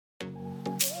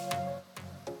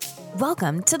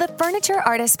Welcome to the Furniture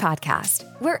Artist Podcast,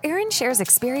 where Erin shares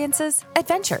experiences,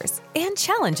 adventures, and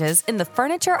challenges in the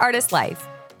furniture artist life.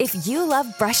 If you love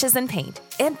brushes and paint,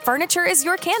 and furniture is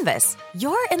your canvas,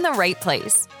 you're in the right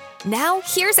place. Now,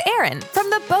 here's Erin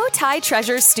from the Bowtie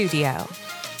Treasures Studio.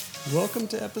 Welcome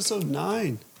to episode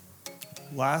 9.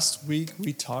 Last week,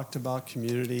 we talked about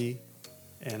community,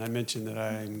 and I mentioned that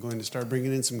I'm going to start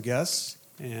bringing in some guests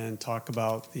and talk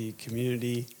about the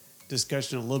community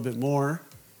discussion a little bit more.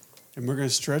 And we're going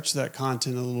to stretch that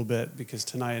content a little bit because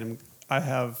tonight I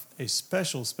have a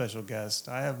special guest.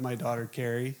 I have my daughter,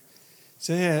 Kari.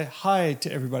 Say hi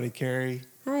to everybody, Kari.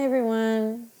 Hi,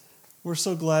 everyone. We're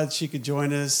so glad she could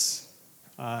join us.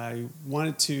 I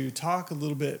wanted to talk a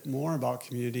little bit more about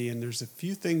community, and there's a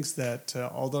few things that,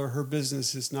 although her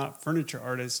business is not furniture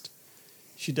artist,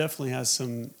 she definitely has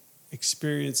some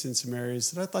experience in some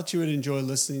areas that I thought you would enjoy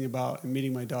listening about and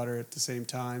meeting my daughter at the same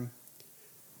time.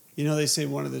 You know, they say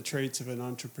one of the traits of an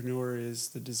entrepreneur is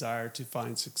the desire to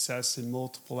find success in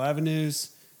multiple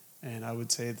avenues, and I would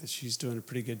say that she's doing a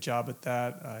pretty good job at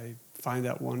that. I find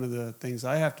that one of the things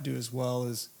I have to do as well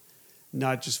is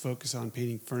not just focus on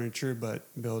painting furniture, but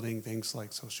building things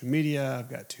like social media. I've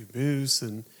got 2 booths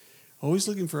and always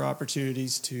looking for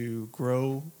opportunities to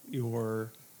grow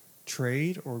your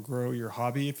trade or grow your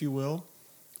hobby, if you will,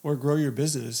 or grow your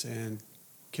business. And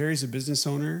Kari's a business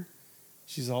owner.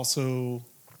 She's also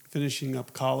finishing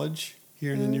up college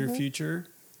here in the near future.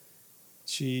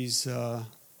 She's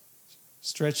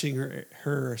stretching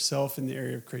herself in the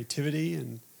area of creativity,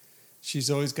 and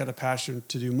she's always got a passion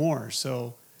to do more.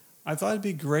 So I thought it'd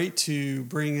be great to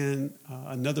bring in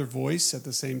another voice at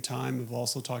the same time of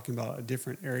also talking about a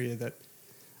different area that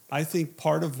I think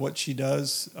part of what she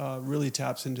does really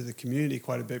taps into the community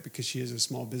quite a bit because she is a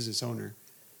small business owner.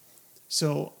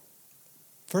 So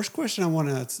first question I want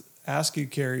to ask you,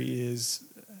 Kari, is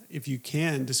if you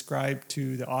can describe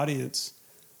to the audience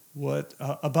what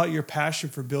about your passion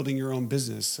for building your own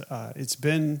business. It's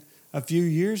been a few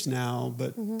years now,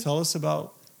 but tell us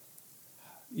about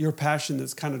your passion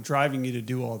that's kind of driving you to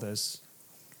do all this.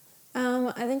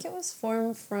 I think it was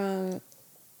formed from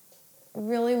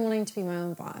really wanting to be my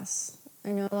own boss. I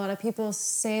know a lot of people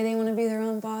say they want to be their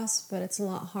own boss, but it's a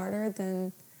lot harder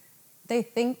than they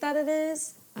think that it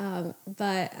is.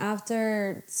 But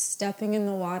after stepping in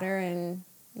the water and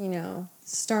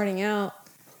starting out,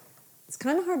 it's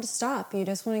kind of hard to stop. You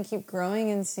just want to keep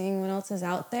growing and seeing what else is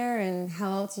out there and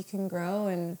how else you can grow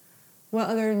and what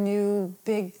other new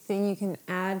big thing you can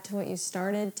add to what you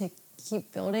started to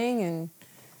keep building. And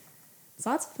it's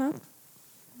lots of fun.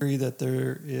 I agree that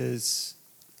there is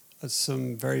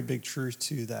some very big truth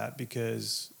to that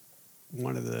because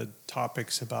one of the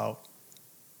topics about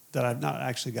that I've not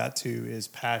actually got to is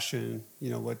passion,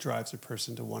 what drives a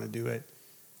person to want to do it.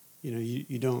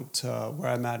 You don't,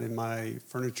 where I'm at in my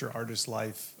furniture artist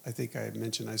life, I think I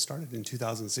mentioned I started in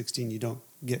 2016. You don't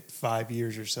get 5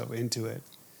 years or so into it,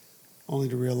 only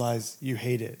to realize you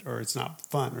hate it or it's not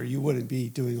fun or you wouldn't be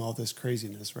doing all this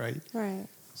craziness, right? Right.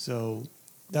 So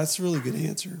that's a really good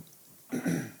answer.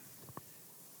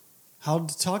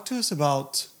 Talk to us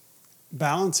about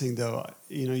balancing, though.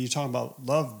 You talk about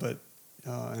love, but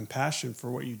and passion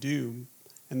for what you do.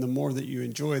 And the more that you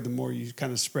enjoy, the more you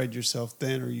kind of spread yourself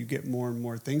thin or you get more and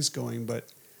more things going. But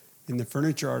in the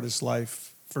furniture artist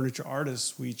life, furniture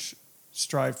artists, we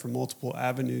strive for multiple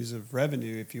avenues of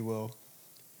revenue, if you will.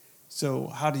 So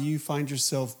how do you find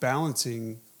yourself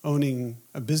balancing owning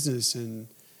a business and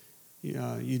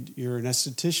you're an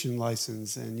esthetician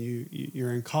license and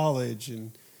you're in college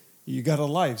and you got a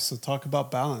life? So talk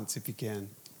about balance if you can.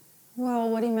 Well,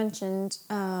 what he mentioned,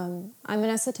 I'm an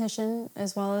esthetician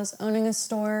as well as owning a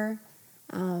store,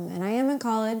 and I am in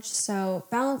college, so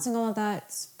balancing all of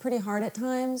that's pretty hard at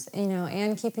times,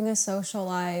 and keeping a social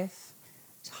life.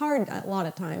 It's hard a lot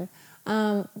of time,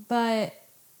 but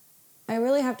I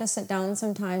really have to sit down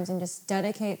sometimes and just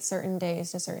dedicate certain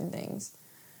days to certain things.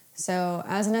 So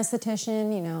as an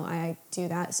esthetician, I do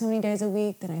that so many days a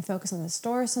week, then I focus on the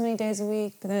store so many days a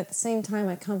week, but then at the same time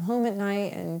I come home at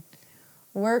night and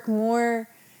work more.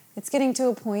 It's getting to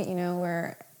a point,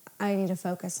 where I need to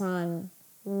focus on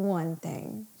one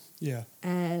thing. Yeah.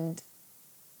 And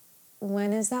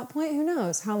when is that point? Who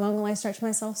knows? How long will I stretch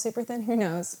myself super thin? Who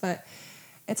knows? But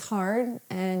it's hard,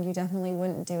 and you definitely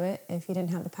wouldn't do it if you didn't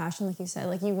have the passion, like you said.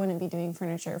 Like, you wouldn't be doing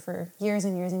furniture for years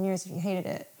and years and years if you hated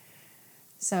it.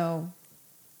 So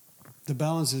the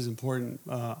balance is important.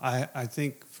 I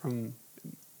think from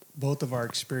both of our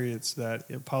experience that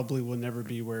it probably will never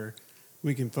be where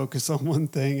we can focus on one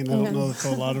thing. And I don't know if a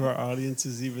lot of our audience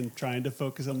is even trying to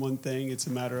focus on one thing. It's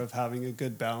a matter of having a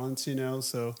good balance,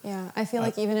 So yeah, I feel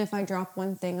like even if I drop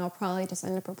one thing, I'll probably just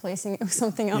end up replacing it with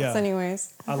something else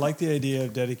anyways. I like the idea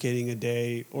of dedicating a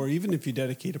day, or even if you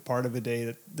dedicate a part of a day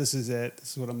that this is it,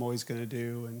 this is what I'm always going to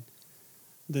do. And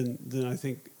then I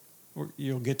think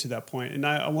you'll get to that point. And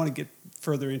I want to get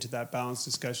further into that balance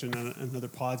discussion on another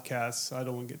podcast. So I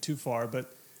don't want to get too far,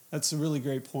 but that's a really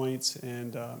great point.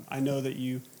 And I know that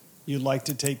you like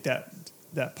to take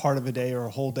that part of a day or a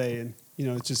whole day, and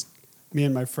it's just me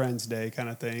and my friends' day kind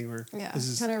of thing. Where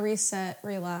kind of reset,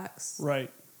 relax.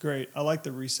 Right, great. I like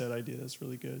the reset idea. That's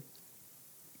really good.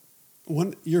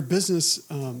 Your business.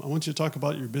 I want you to talk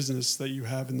about your business that you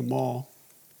have in the mall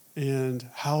and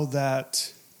how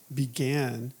that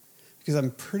began. Because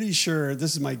I'm pretty sure,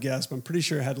 this is my guess, but I'm pretty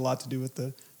sure it had a lot to do with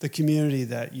the community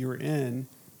that you were in,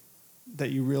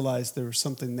 that you realized there was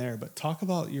something there. But talk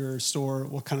about your store,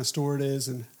 what kind of store it is,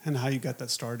 and how you got that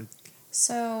started.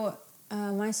 So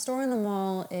my store in the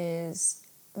mall is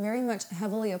very much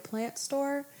heavily a plant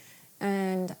store.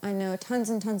 And I know tons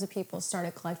and tons of people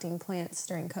started collecting plants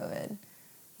during COVID.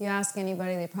 You ask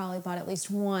anybody, they probably bought at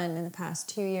least one in the past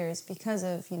 2 years because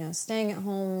of, staying at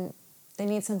home. They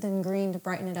need something green to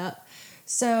brighten it up.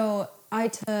 So I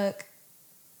took,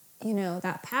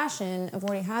 that passion of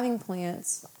already having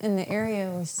plants in the area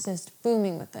was just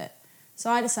booming with it. So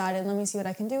I decided, let me see what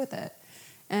I can do with it.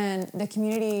 And the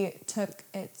community took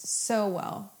it so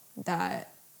well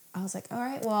that I was like, all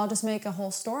right, well, I'll just make a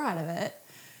whole store out of it.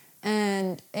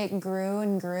 And it grew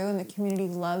and grew, and the community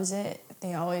loves it.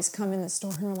 They always come in the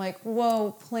store and are like,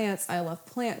 whoa, plants. I love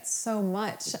plants so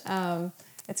much.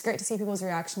 It's great to see people's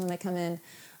reaction when they come in.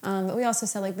 But we also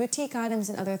sell like boutique items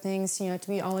and other things, to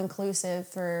be all inclusive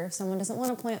for if someone doesn't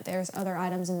want a plant, there's other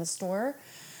items in the store.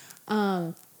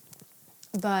 But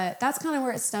that's kind of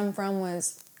where it stemmed from,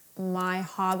 was my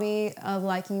hobby of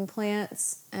liking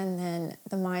plants, and then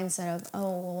the mindset of,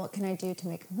 oh, well, what can I do to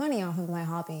make money off of my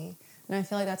hobby? And I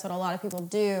feel like that's what a lot of people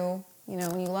do.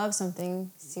 When you love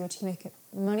something, see what you make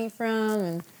money from,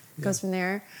 and it goes from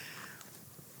there.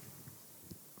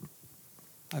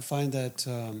 I find that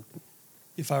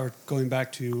if I were going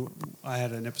back to, I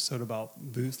had an episode about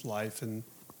booth life, and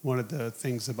one of the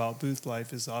things about booth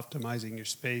life is optimizing your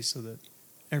space so that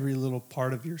every little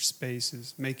part of your space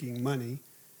is making money.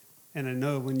 And I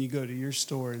know when you go to your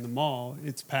store in the mall,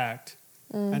 it's packed.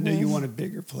 Mm-hmm. I know you want a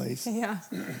bigger place. Yeah.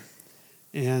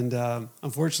 And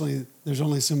unfortunately, there's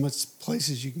only so much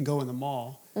places you can go in the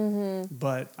mall. Mm-hmm.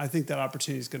 But I think that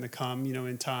opportunity is going to come,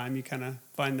 in time. You kind of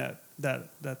find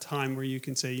that time where you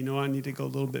can say, I need to go a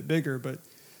little bit bigger. But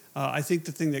I think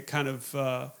the thing that kind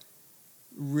of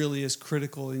really is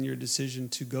critical in your decision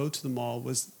to go to the mall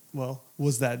was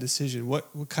that decision. What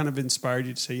kind of inspired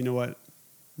you to say, what,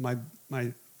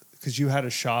 because you had a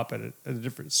shop at a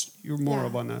different, you were more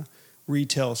of on a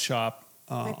retail shop.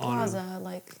 Like plaza,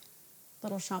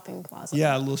 little shopping plaza.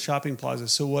 Yeah, a little shopping plaza.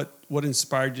 So what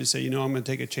inspired you to say, I'm going to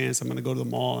take a chance, I'm going to go to the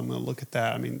mall, I'm going to look at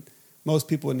that? I mean, most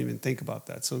people wouldn't even think about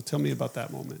that. So tell me about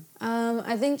that moment.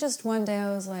 I think just one day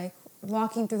I was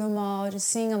walking through the mall, just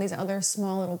seeing all these other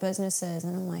small little businesses,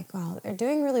 and I'm like, wow, they're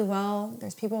doing really well.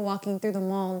 There's people walking through the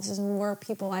mall. This is more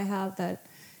people I have that,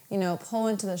 pull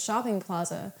into the shopping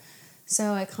plaza.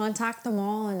 So I contacted the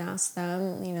mall and asked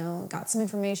them, got some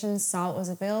information, saw what was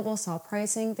available, saw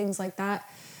pricing, things like that.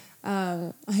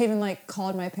 I even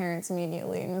called my parents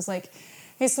immediately and was like,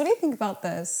 hey, so what do you think about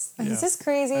this? Is this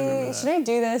crazy? Should I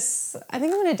do this? I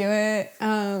think I'm going to do it.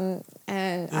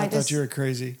 And I thought you were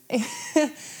crazy.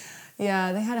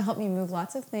 Yeah, they had to help me move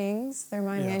lots of things. They're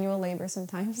my manual labor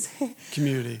sometimes.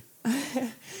 Community.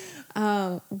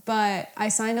 But I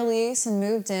signed a lease and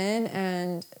moved in,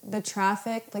 and the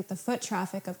traffic, the foot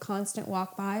traffic of constant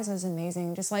walk-bys was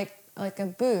amazing. Just like a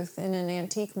booth in an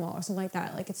antique mall or something like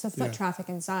that. It's the foot traffic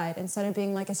inside, instead of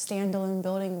being a standalone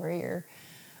building where you're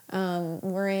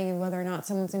worrying whether or not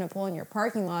someone's going to pull in your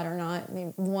parking lot or not. I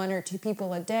mean, 1 or 2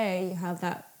 people a day, you have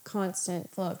that constant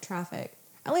flow of traffic.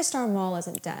 At least our mall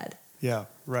isn't dead. Yeah,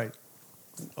 right.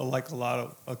 Like a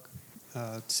lot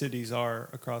of cities are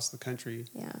across the country.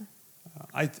 Yeah.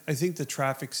 I think the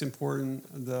traffic's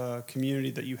important. The community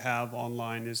that you have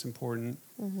online is important.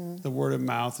 Mm-hmm. The word of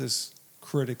mouth is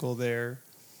critical there.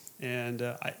 And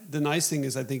the nice thing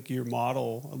is I think your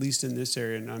model, at least in this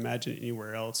area, and I imagine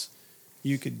anywhere else,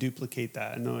 you could duplicate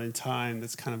that. And in time,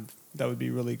 that would be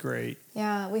really great.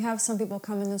 Yeah, we have some people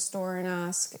come in the store and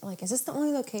ask, is this the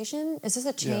only location? Is this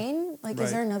a chain? Yeah,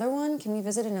 Is there another one? Can we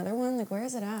visit another one? Where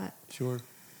is it at? Sure.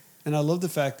 And I love the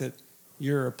fact that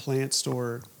you're a plant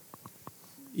store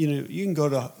you can go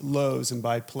to Lowe's and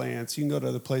buy plants. You can go to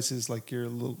other places like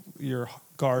your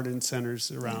garden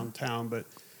centers around town, but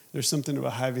there's something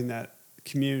about having that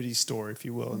community store, if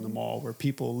you will, in the mall where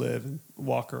people live and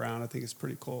walk around. I think it's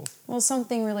pretty cool. Well,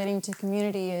 something relating to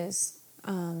community is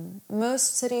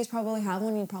most cities probably have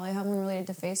one. You probably have one related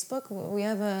to Facebook. We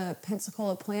have a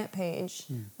Pensacola plant page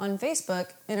on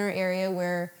Facebook in our area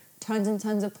where tons and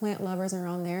tons of plant lovers are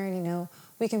on there, and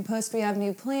we can post we have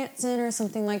new plants in or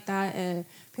something like that, and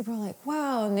people are like,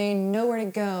 wow, and they know where to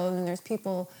go, and then there's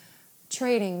people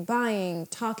trading, buying,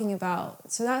 talking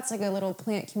about. So that's like a little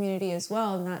plant community as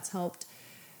well, and that's helped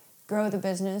grow the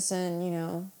business,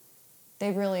 and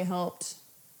they've really helped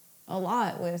a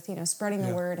lot with spreading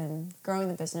the word and growing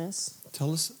the business.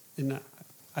 Tell us, and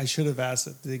I should have asked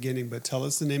at the beginning, but tell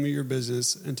us the name of your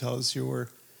business and tell us your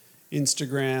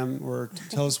Instagram, or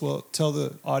tell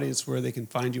the audience where they can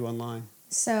find you online.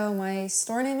 So my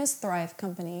store name is Thrive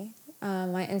Company.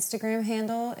 My Instagram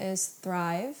handle is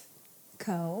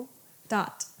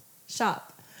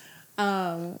thriveco.shop.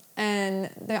 And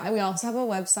we also have a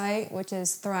website, which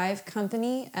is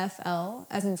thrivecompanyfl,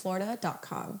 as in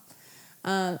Florida.com.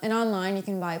 And online you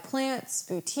can buy plants,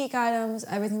 boutique items,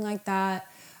 everything like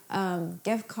that.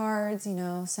 Gift cards,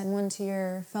 send one to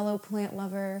your fellow plant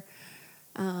lover.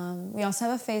 We also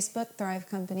have a Facebook, Thrive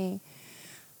Company.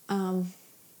 But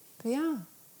yeah.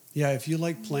 Yeah, if you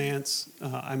like plants,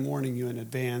 I'm warning you in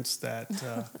advance that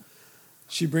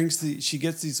she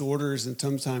gets these orders, and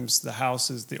sometimes the house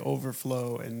is the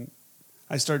overflow, and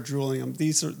I start drooling them.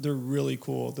 They're really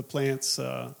cool. The plants,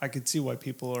 I could see why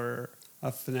people are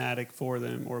a fanatic for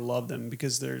them or love them,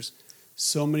 because there's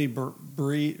so many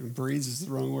breeds is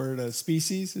the wrong word.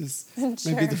 Species is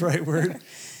maybe the right word.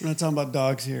 We're not talking about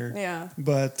dogs here. Yeah.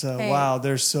 But wow,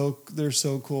 they're so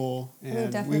cool,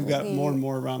 and we've got more and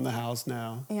more around the house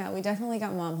now. Yeah, we definitely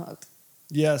got mom hooked.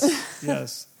 Yes,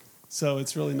 yes. So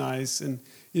it's really nice, and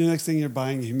next thing you're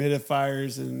buying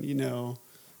humidifiers and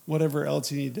whatever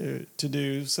else you need to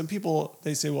do. Some people,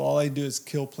 they say, well, all I do is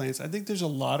kill plants. I think there's a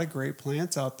lot of great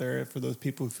plants out there for those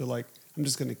people who feel like I'm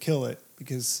just going to kill it,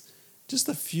 because just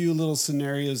a few little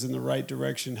scenarios in the right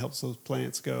direction helps those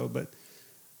plants go. But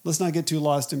let's not get too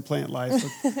lost in plant life.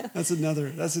 That's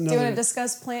another. Do you want to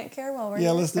discuss plant care while we're here?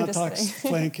 Yeah, let's not talk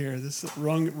plant care. This is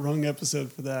wrong episode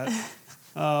for that.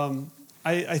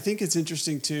 I think it's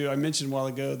interesting too. I mentioned a while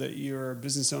ago that you're a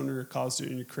business owner, a college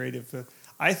student, and you're creative.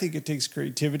 I think it takes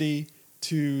creativity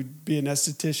to be an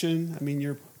esthetician. I mean,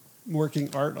 you're working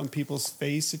art on people's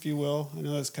face, if you will. I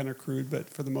know that's kind of crude, but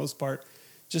for the most part,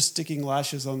 just sticking fake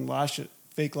lashes on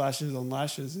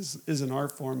lashes is an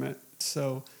art form.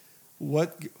 So,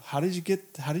 how did you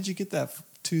get that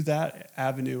to that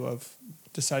avenue of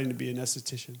deciding to be an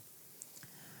esthetician?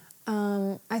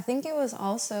 I think it was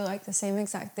also like the same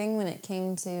exact thing when it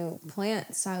came to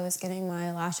plants. I was getting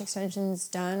my lash extensions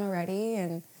done already,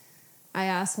 and I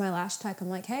asked my lash tech, I'm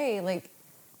like, hey,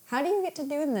 how do you get to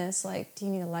doing this? Do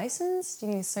you need a license? Do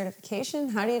you need a certification?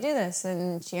 How do you do this?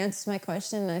 And she answers my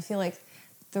question, and I feel like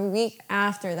the week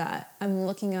after that, I'm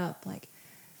looking up,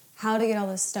 how to get all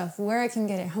this stuff, where I can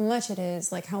get it, how much it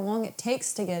is, how long it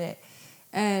takes to get it.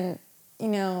 And,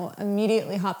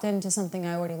 immediately hopped into something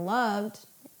I already loved,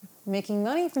 making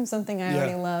money from something I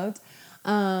already loved.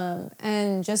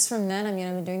 And just from then, I've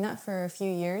been doing that for a few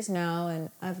years now, and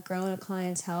I've grown a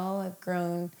clientele. I've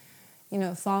grown,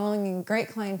 following a great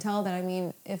clientele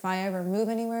that, if I ever move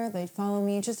anywhere, they'd follow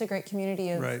me. Just a great community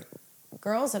of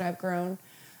girls that I've grown.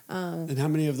 And how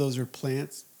many of those are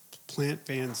plant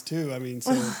fans too?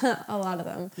 So a lot of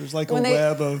them. There's a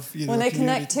web of, when they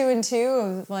connect two and two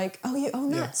of oh, you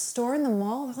own that store in the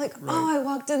mall? They're like, oh, I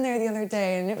walked in there the other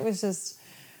day, and it was just,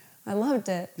 I loved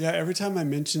it. Yeah, every time I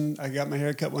mentioned I got my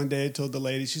hair cut one day, I told the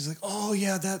lady, she's like, oh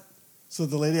yeah, that. So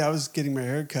the lady I was getting my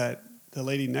hair cut, the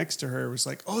lady next to her was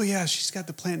like, oh yeah, she's got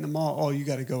the plant in the mall. Oh, you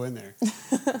got to go in there.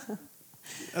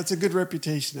 That's a good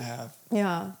reputation to have.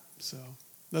 Yeah. So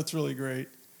that's really great.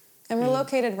 And we're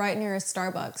located right near a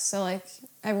Starbucks. So,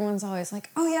 everyone's always like,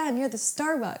 oh, yeah, near the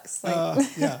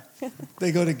Starbucks. Yeah.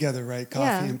 They go together, right?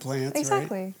 Coffee and plants,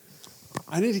 exactly. Right?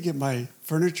 I need to get my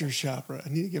furniture shop right. I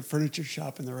need to get furniture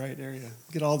shop in the right area.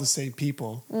 Get all the same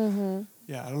people. Mm-hmm.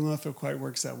 Yeah, I don't know if it quite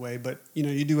works that way. But,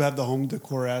 you do have the home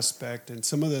decor aspect. And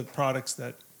some of the products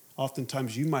that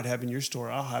oftentimes you might have in your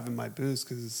store, I'll have in my booth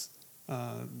because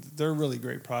they're really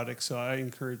great products. So I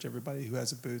encourage everybody who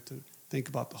has a booth to think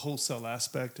about the wholesale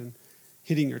aspect and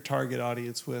hitting your target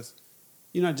audience with,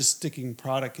 you're not just sticking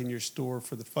product in your store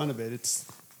for the fun of it.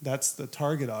 That's the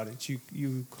target audience.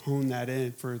 You hone that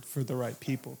in for the right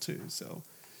people too. So,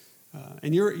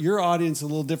 and your audience is a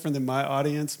little different than my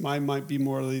audience. Mine might be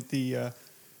more like the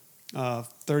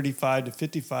 35 to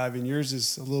 55, and yours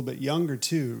is a little bit younger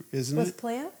too, isn't it? With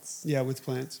plants? Yeah, with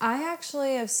plants. I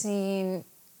actually have seen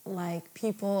like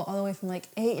people all the way from like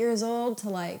 8 years old to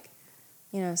like,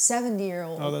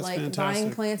 70-year-old, Oh, that's like fantastic.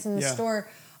 buying plants in the store.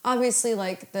 Obviously,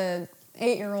 like the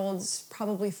 8-year-old's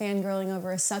probably fangirling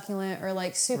over a succulent or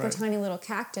like super tiny little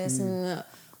cactus, and the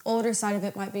older side of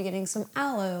it might be getting some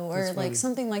aloe or like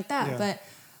something like that. Yeah. But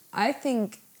I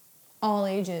think all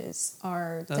ages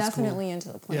are definitely cool.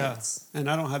 into the plants. Yeah, and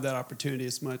I don't have that opportunity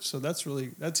as much, so that's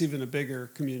even a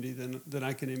bigger community than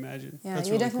I can imagine. Yeah, that's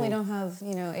you really definitely cool. don't have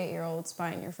 8-year-olds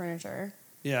buying your furniture.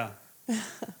 Yeah,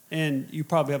 and you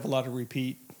probably have a lot of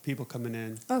repeat people coming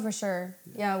in. Oh, for sure.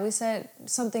 Yeah, we said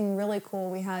something really cool.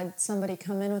 We had somebody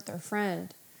come in with their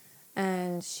friend,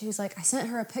 and she was like, I sent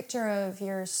her a picture of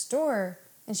your store,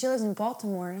 and she lives in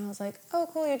Baltimore. And I was like, oh,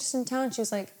 cool, you're just in town. She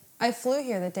was like, I flew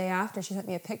here the day after. She sent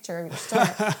me a picture of your store.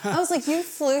 I was like, you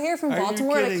flew here from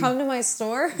Baltimore to come to my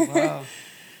store? Wow.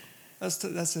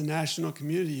 That's a national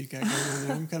community you got going on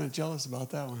there. I'm kind of jealous about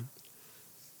that one.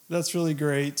 That's really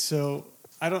great. So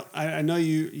I know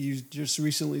you just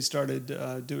recently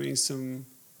started doing some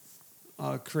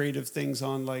creative things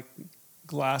on like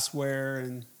glassware,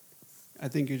 and I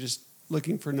think you're just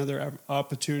looking for another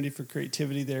opportunity for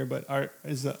creativity there. But are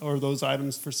those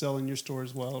items for sale in your store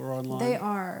as well or online? They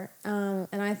are, and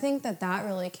I think that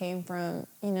really came from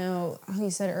how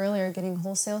you said earlier, getting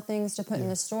wholesale things to put in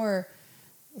the store,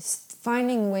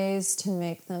 finding ways to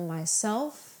make them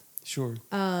myself. Sure.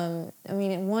 I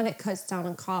mean, one, it cuts down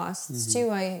on costs.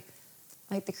 Two, I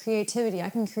like the creativity.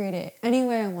 I can create it any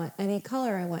way I want, any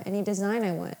color I want, any design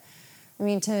I want. I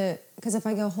mean, because if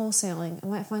I go wholesaling, I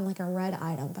might find like a red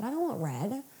item, but I don't want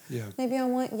red. Yeah. Maybe I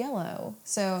want yellow.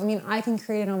 So, I mean, I can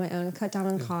create it on my own, cut down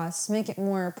on costs, make it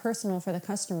more personal for the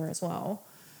customer as well.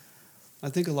 I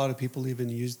think a lot of people even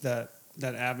use that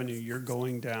avenue you're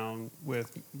going down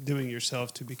with doing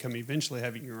yourself to become eventually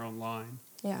having your own line.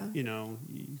 Yeah. You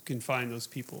can find those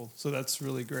people. So that's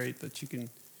really great that you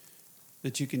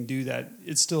can do that.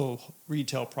 It's still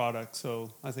retail product,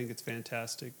 so I think it's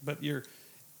fantastic. But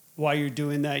while you're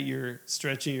doing that, you're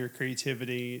stretching your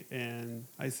creativity, and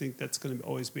I think that's going to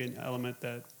always be an element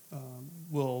that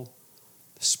will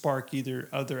spark either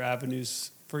other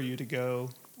avenues for you to go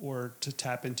or to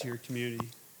tap into your community.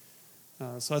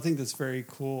 So I think that's very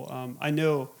cool. I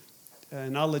know,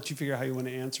 and I'll let you figure out how you want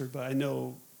to answer, but I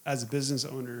know as a business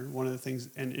owner, one of the things,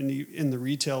 and in the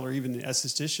retail or even the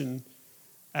esthetician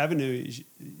avenue,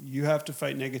 you have to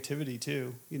fight negativity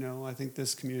too. I think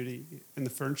this community, in the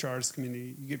furniture artist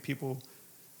community, you get people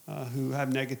who have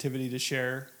negativity to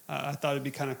share. I thought it'd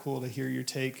be kind of cool to hear your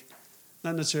take,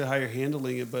 not necessarily how you're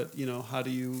handling it, but how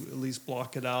do you at least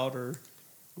block it out or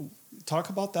talk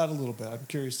about that a little bit. I'm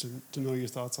curious to know your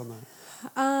thoughts on that.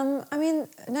 I mean,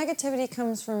 negativity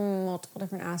comes from multiple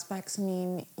different aspects. I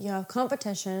mean, you have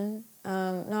competition.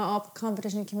 Not all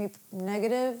competition can be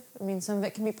negative. I mean, some of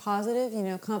it can be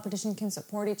positive. Competition can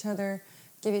support each other,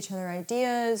 give each other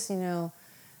ideas,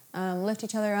 lift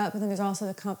each other up. But then there's also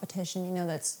the competition,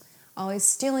 that's always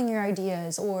stealing your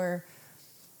ideas or,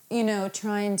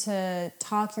 trying to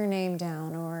talk your name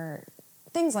down or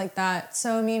things like that.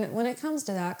 So, I mean, when it comes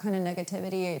to that kind of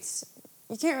negativity,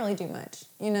 you can't really do much,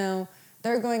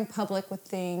 They're going public with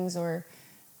things, or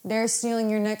they're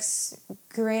stealing your next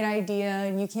great idea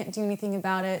and you can't do anything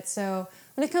about it. So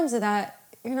when it comes to that,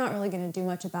 you're not really going to do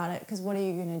much about it, because what are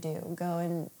you going to do? Go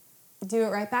and do it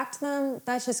right back to them?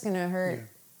 That's just going to hurt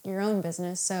your own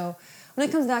business. So when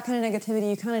it comes to that kind of negativity,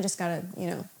 you kind of just got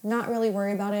to, not really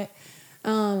worry about it.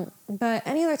 But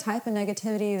any other type of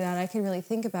negativity that I could really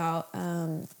think about,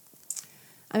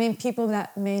 I mean, people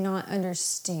that may not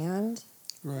understand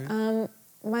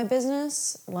my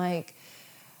business, like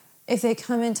if they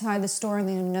come inside the store and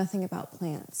they know nothing about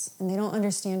plants and they don't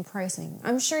understand pricing.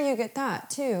 I'm sure you get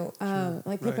that too.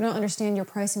 Like people don't understand your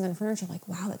pricing on furniture. Like,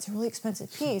 wow, that's a really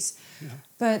expensive piece.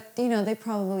 But, they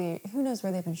probably, who knows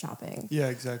where they've been shopping. Yeah,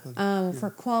 exactly. For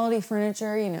quality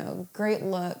furniture, great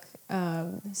look.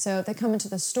 So if they come into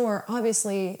the store,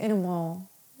 obviously in a mall,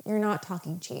 you're not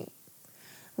talking cheap.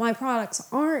 My products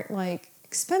aren't like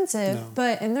expensive,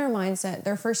 but in their mindset,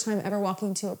 their first time ever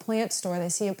walking to a plant store, they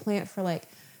see a plant for like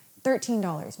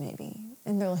 $13 maybe.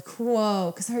 And they're like,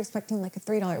 whoa, because they're expecting like a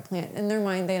 $3 plant. In their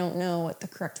mind, they don't know what the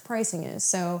correct pricing is.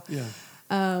 So,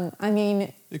 I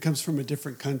mean... It comes from a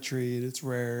different country and it's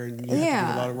rare and you have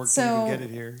to do a lot of work to even get it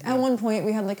here. At one point,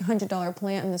 we had like a $100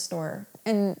 plant in the store.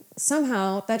 And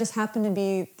somehow, that just happened to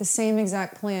be the same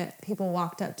exact plant people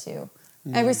walked up to.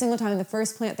 Every single time, the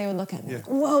first plant they would look at me, like,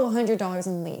 whoa, $100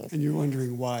 and leave. And you're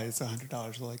wondering why it's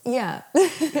 $100. Like, yeah.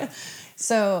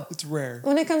 So it's rare.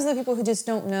 When it comes to people who just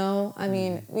don't know, I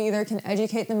mean, we either can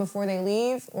educate them before they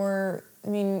leave, or, I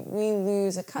mean, we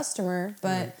lose a customer,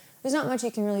 but there's not much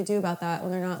you can really do about that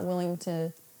when they're not willing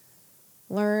to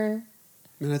learn.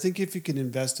 And I think if you can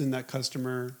invest in that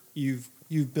customer, you've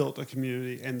built a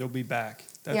community and they'll be back.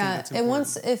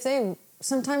 And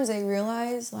sometimes they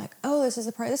realize like, oh, this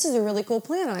is a really cool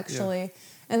plan actually,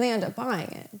 and they end up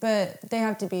buying it. But they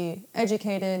have to be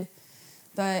educated.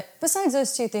 But besides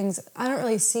those two things, I don't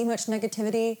really see much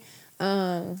negativity.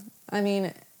 I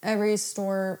mean, every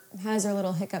store has their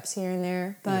little hiccups here and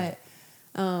there, but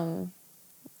I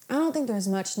don't think there's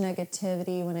much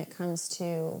negativity when it comes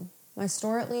to my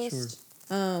store, at least.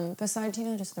 Sure. Besides,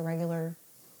 just the regular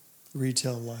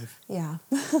retail life. Yeah.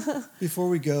 Before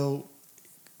we go,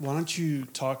 why don't you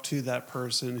talk to that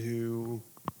person who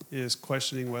is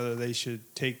questioning whether they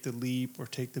should take the leap or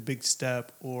take the big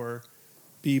step or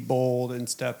be bold and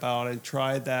step out and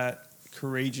try that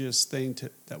courageous thing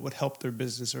that would help their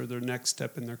business or their next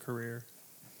step in their career?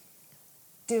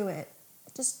 Do it.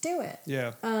 Just do it.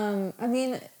 Yeah. I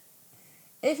mean,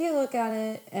 if you look at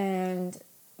it and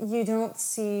you don't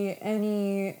see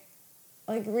any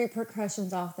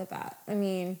repercussions off the bat, I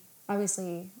mean,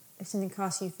 obviously, if something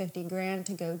costs you $50,000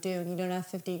 to go do and you don't have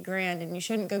 $50,000 and you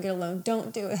shouldn't go get a loan,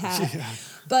 don't do that. Yeah.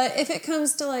 But if it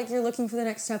comes to you're looking for the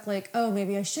next step, oh,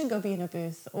 maybe I should go be in a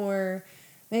booth, or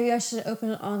maybe I should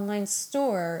open an online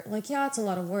store. It's a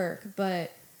lot of work,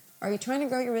 but are you trying to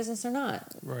grow your business or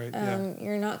not? Right.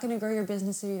 You're not going to grow your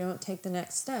business if you don't take the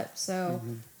next step. So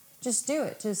just do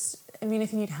it. If you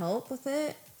need help with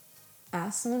it,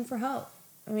 ask someone for help.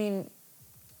 I mean,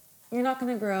 you're not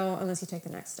going to grow unless you take the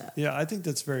next step. Yeah, I think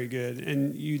that's very good.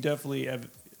 And you definitely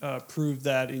have proved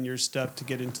that in your step to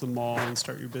get into the mall and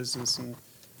start your business. And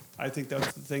I think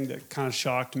that's the thing that kind of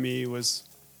shocked me was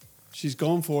she's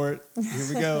going for it.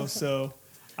 Here we go. So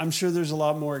I'm sure there's a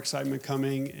lot more excitement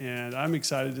coming, and I'm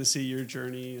excited to see your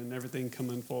journey and everything come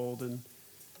unfold. And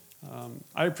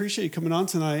I appreciate you coming on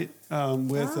tonight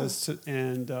with us.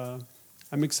 And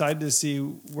I'm excited to see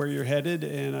where you're headed.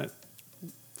 And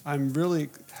I'm really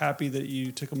happy that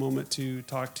you took a moment to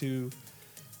talk to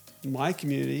my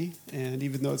community, and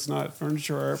even though it's not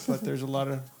furniture art, but there's a lot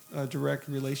of direct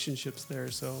relationships there.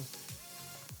 So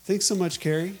thanks so much,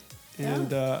 Kari.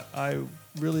 And I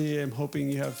really am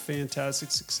hoping you have fantastic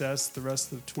success the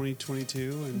rest of 2022,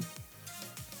 and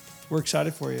we're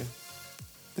excited for you.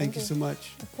 Thank you so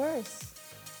much. Of course.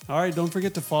 All right, don't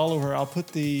forget to follow her. I'll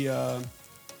put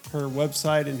her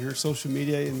website and her social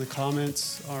media in the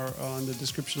comments or on the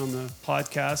description on the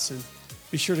podcast, and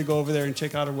be sure to go over there and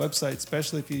check out her website,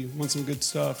 especially if you want some good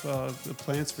stuff, the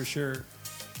plants for sure.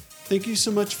 Thank you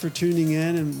so much for tuning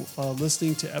in and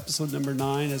listening to episode number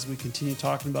 9 as we continue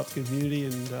talking about the community,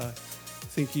 and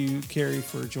thank you, Kari,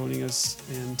 for joining us.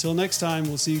 And until next time,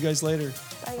 we'll see you guys later.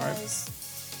 Bye, guys.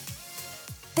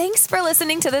 Thanks for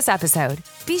listening to this episode.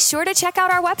 Be sure to check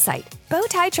out our website,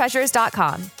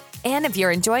 bowtietreasures.com. And if you're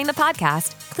enjoying the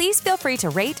podcast, please feel free to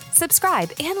rate,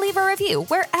 subscribe, and leave a review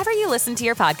wherever you listen to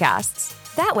your podcasts.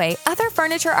 That way, other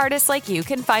furniture artists like you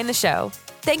can find the show.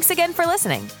 Thanks again for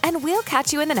listening, and we'll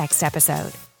catch you in the next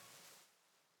episode.